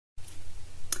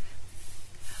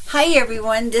Hi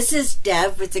everyone, this is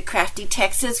Deb with the Crafty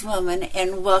Texas Woman,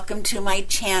 and welcome to my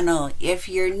channel. If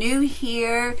you're new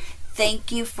here,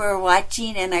 thank you for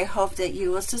watching, and I hope that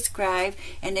you will subscribe.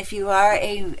 And if you are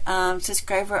a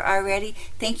subscriber already,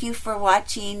 thank you for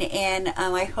watching, and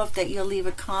I hope that you'll leave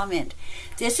a comment.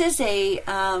 This is a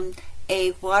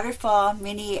Waterfall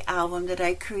mini album that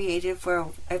I created for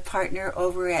a partner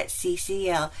over at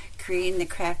CCL, Creating the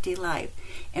Crafty Life.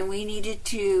 And we needed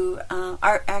to,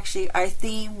 our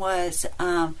theme was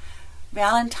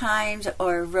Valentine's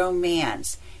or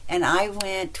romance. And I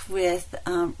went with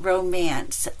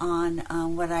romance on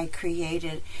what I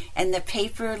created. And the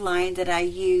paper line that I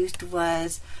used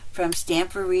was from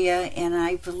Stamperia, and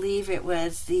I believe it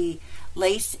was the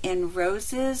Lace and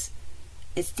Roses.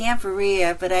 It's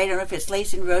Stamperia, but I don't know if it's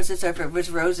Lace and Roses or if it was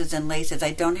Roses and Laces.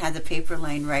 I don't have the paper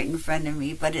line right in front of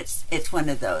me, but it's one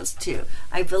of those too.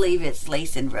 I believe it's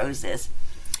Lace and Roses.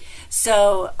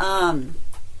 So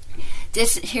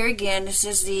this here again, this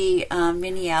is the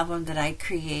mini album that I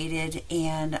created,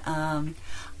 and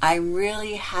I'm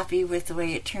really happy with the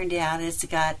way it turned out. It's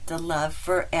got the Love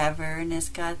Forever, and it's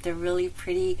got the really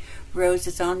pretty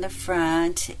roses on the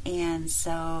front, and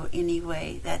so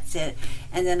anyway, that's it.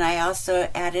 And then I also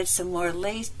added some more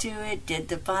lace to it, did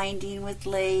the binding with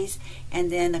lace,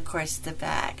 and then of course the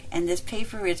back. And this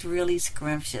paper is really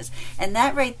scrumptious, and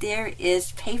that right there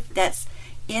is paper that's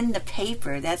in the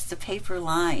paper. That's the paper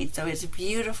line, so it's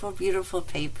beautiful, beautiful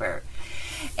paper.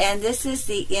 And this is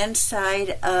the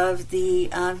inside of the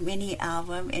mini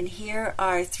album, and here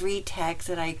are 3 tags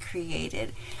that I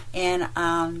created. And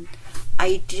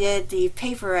I did the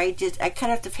paper, I cut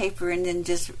out the paper and then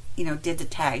just, did the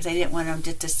tags. I didn't want them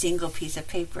just a single piece of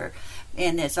paper,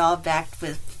 and it's all backed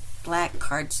with black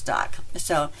cardstock.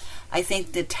 So I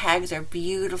think the tags are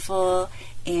beautiful,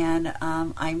 and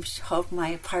I hope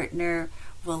my partner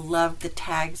will love the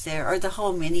tags there, or the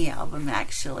whole mini album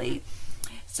actually.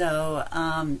 So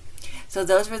so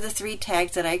those were the 3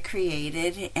 tags that I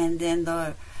created, and then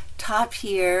the top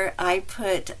here I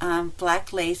put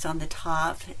black lace on the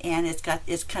top, and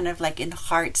it's kind of like in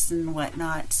hearts and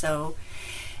whatnot. So,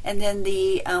 and then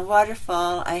the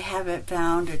waterfall, I have it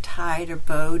bound or tied or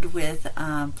bowed with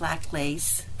black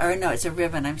lace, or no, it's a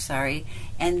ribbon, I'm sorry.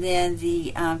 And then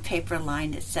the paper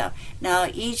line itself. Now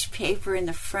each paper in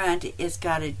the front is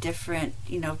got a different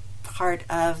part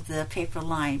of the paper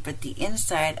line, but the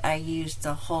inside I used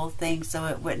the whole thing so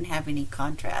it wouldn't have any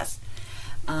contrast.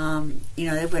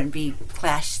 It wouldn't be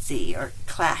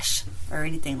clash or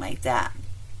anything like that.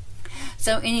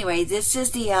 So anyway, this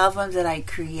is the album that I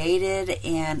created,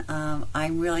 and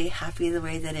I'm really happy the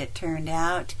way that it turned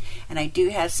out, and I do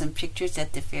have some pictures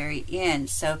at the very end.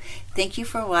 So thank you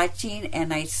for watching,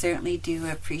 and I certainly do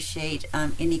appreciate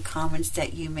any comments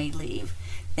that you may leave.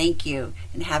 Thank you,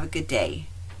 and have a good day.